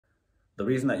The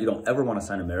reason that you don't ever want to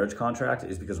sign a marriage contract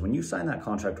is because when you sign that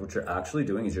contract, what you're actually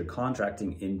doing is you're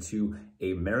contracting into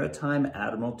a maritime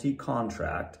admiralty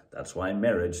contract. That's why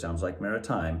marriage sounds like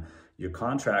maritime. You're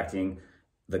contracting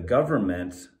the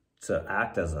government to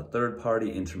act as a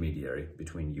third-party intermediary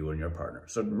between you and your partner.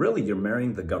 So really, you're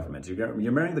marrying the government.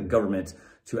 You're marrying the government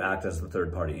to act as the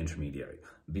third-party intermediary.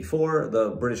 Before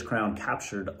the British Crown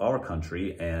captured our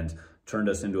country and turned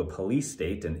us into a police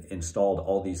state and installed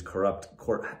all these corrupt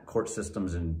court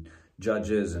systems and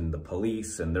judges and the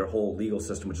police and their whole legal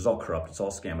system, which is all corrupt, it's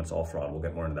all scam, it's all fraud. We'll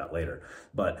get more into that later.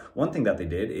 But one thing that they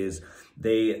did is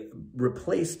they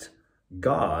replaced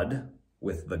God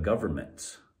with the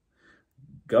government.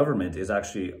 Government is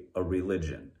actually a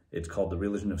religion. It's called the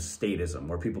religion of statism,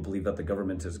 where people believe that the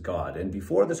government is God. And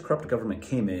before this corrupt government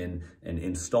came in and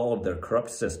installed their corrupt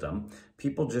system,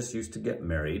 people just used to get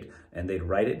married and they'd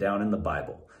write it down in the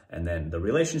Bible. And then the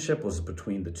relationship was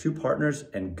between the two partners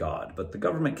and God. But the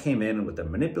government came in and with their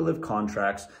manipulative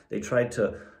contracts, they tried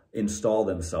to install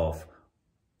themselves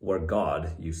where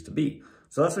God used to be.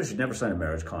 So that's why you should never sign a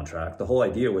marriage contract. The whole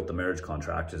idea with the marriage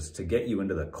contract is to get you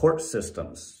into the court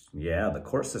systems. Yeah, the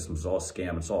court systems is all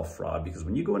scam, it's all fraud, because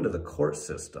when you go into the court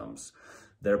systems,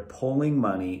 they're pulling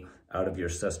money out of your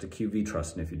SESTA QV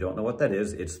trust. And if you don't know what that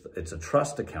is, it's a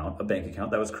trust account, a bank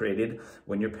account that was created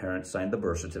when your parents signed the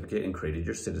birth certificate and created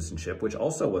your citizenship, which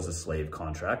also was a slave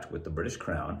contract with the British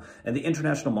Crown. And the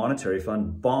International Monetary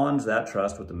Fund bonds that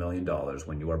trust with $1 million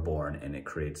when you are born, and it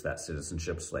creates that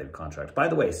citizenship slave contract. By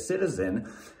the way,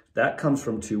 citizen, that comes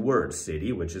from two words,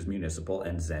 city, which is municipal,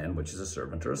 and zen, which is a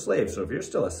servant or a slave. So if you're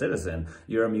still a citizen,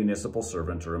 you're a municipal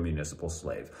servant or a municipal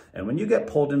slave. And when you get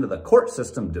pulled into the court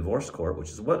system, divorce court,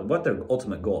 which is what their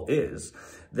ultimate goal is,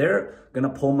 they're going to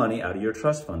pull money out of your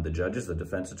trust fund. The judges, the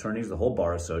defense attorneys, the whole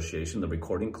bar association, the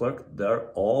recording clerk, they're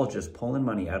all just pulling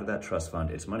money out of that trust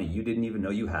fund. It's money you didn't even know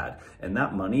you had. And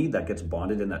that money that gets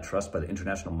bonded in that trust by the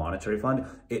International Monetary Fund,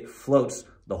 it floats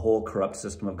the whole corrupt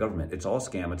system of government. It's all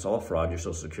scam, it's all fraud. Your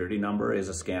social security number is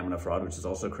a scam and a fraud, which is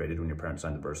also created when your parents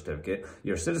signed the birth certificate.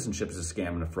 Your citizenship is a scam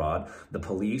and a fraud. The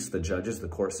police, the judges, the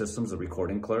court systems, the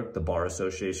recording clerk, the bar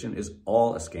association is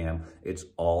all a scam. It's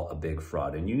all a big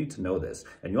fraud. And you need to know this.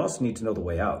 And you also need to know the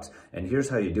way out. And here's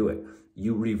how you do it.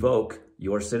 You revoke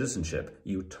your citizenship.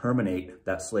 You terminate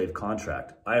that slave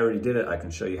contract. I already did it. I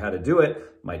can show you how to do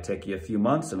it. Might take you a few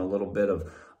months and a little bit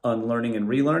of unlearning and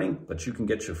relearning, but you can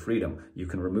get your freedom. You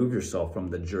can remove yourself from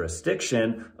the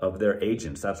jurisdiction of their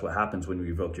agents. That's what happens when you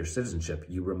revoke your citizenship.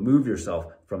 You remove yourself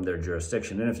from their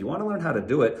jurisdiction. And if you want to learn how to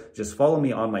do it, just follow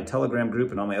me on my Telegram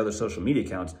group and on my other social media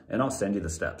accounts, and I'll send you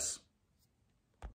the steps.